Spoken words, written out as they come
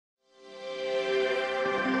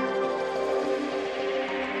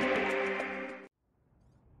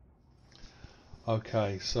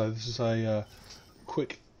Okay, so this is a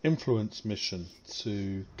quick influence mission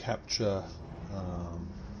to capture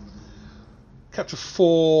capture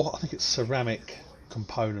 4, I think it's ceramic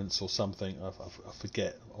components or something. I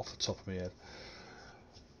forget off the top of my head.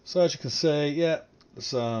 So as you can see, yeah,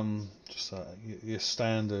 it's just your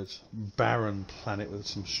standard barren planet with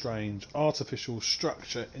some strange artificial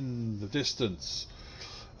structure in the distance,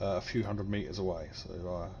 a few hundred meters away.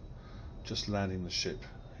 So just landing the ship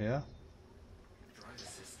here.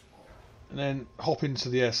 And then hop into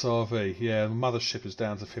the SRV. Yeah, the mothership is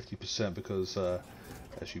down to 50% because,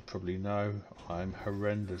 as you probably know, I'm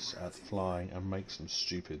horrendous at flying and make some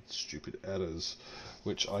stupid errors,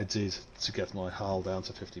 which I did to get my hull down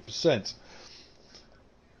to 50%.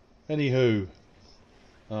 Anywho,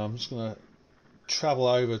 I'm just going to travel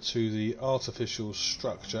over to the artificial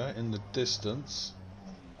structure in the distance.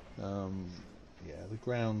 Yeah, the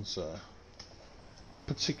ground's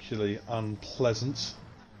particularly unpleasant.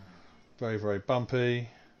 Very bumpy.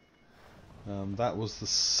 That was the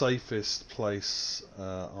safest place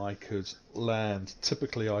I could land.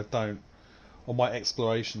 Typically I don't, on my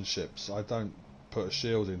exploration ships, I don't put a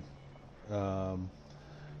shield in.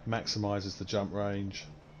 Maximises the jump range.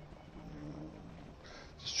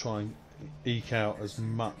 Just try and eke out as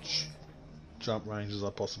much jump range as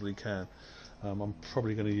I possibly can. I'm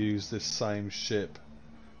probably going to use this same ship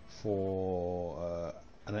for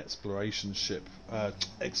an exploration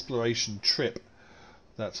trip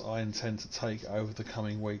that I intend to take over the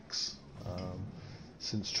coming weeks.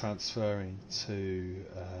 Since transferring to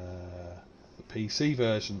the PC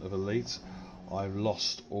version of Elite, I've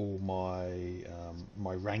lost all my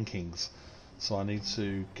my rankings, so I need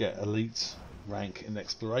to get Elite rank in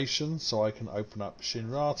exploration so I can open up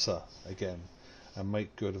Shinrata again and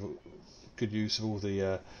make good use of all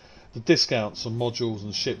the discounts on modules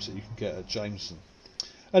and ships that you can get at Jameson.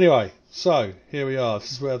 Anyway, so here we are.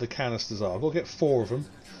 This is where the canisters are. I've got to get 4 of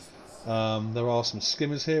them. There are some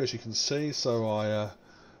skimmers here, as you can see, so I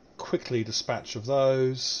quickly dispatch of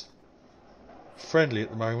those. Friendly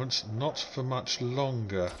at the moment, not for much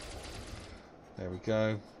longer. There we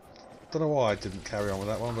go. Don't know why I didn't carry on with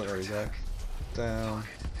that one, but there we go. Down,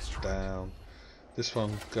 down. This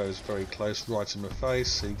one goes very close, right in my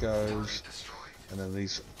face. He goes, and then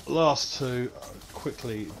these last 2 are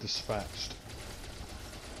quickly dispatched.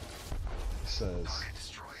 He says.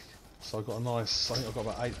 So I got a nice. I think I've got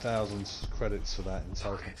about 8,000 credits for that in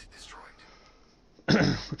total,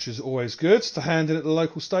 which is always good to hand in at the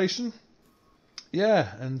local station.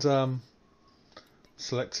 Yeah, and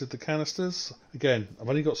selected the canisters. Again, I've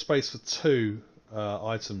only got space for 2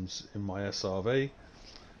 items in my SRV,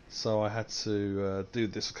 so I had to do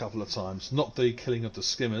this a couple of times. Not the killing of the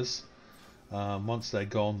skimmers. Once they're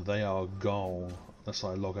gone, they are gone. Unless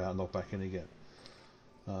I log out and log back in again.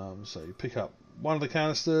 So you pick up one of the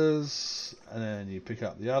canisters, and then you pick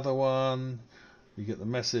up the other one. You get the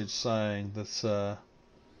message saying that,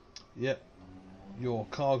 yep, your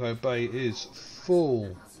cargo bay is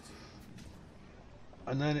full.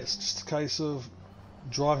 And then it's just a case of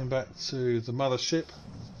driving back to the mothership,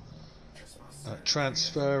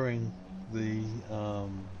 transferring the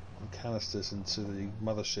canisters into the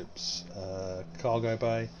mothership's cargo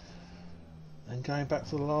bay, and going back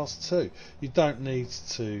to the last 2. You don't need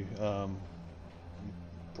to, you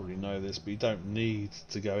probably know this, but you don't need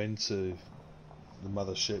to go into the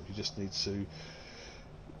mothership. You just need to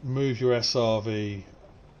move your SRV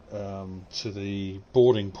to the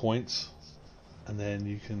boarding point, and then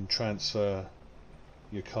you can transfer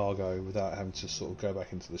your cargo without having to sort of go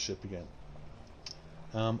back into the ship again.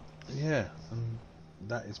 Yeah, and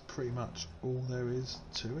that is pretty much all there is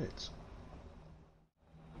to it.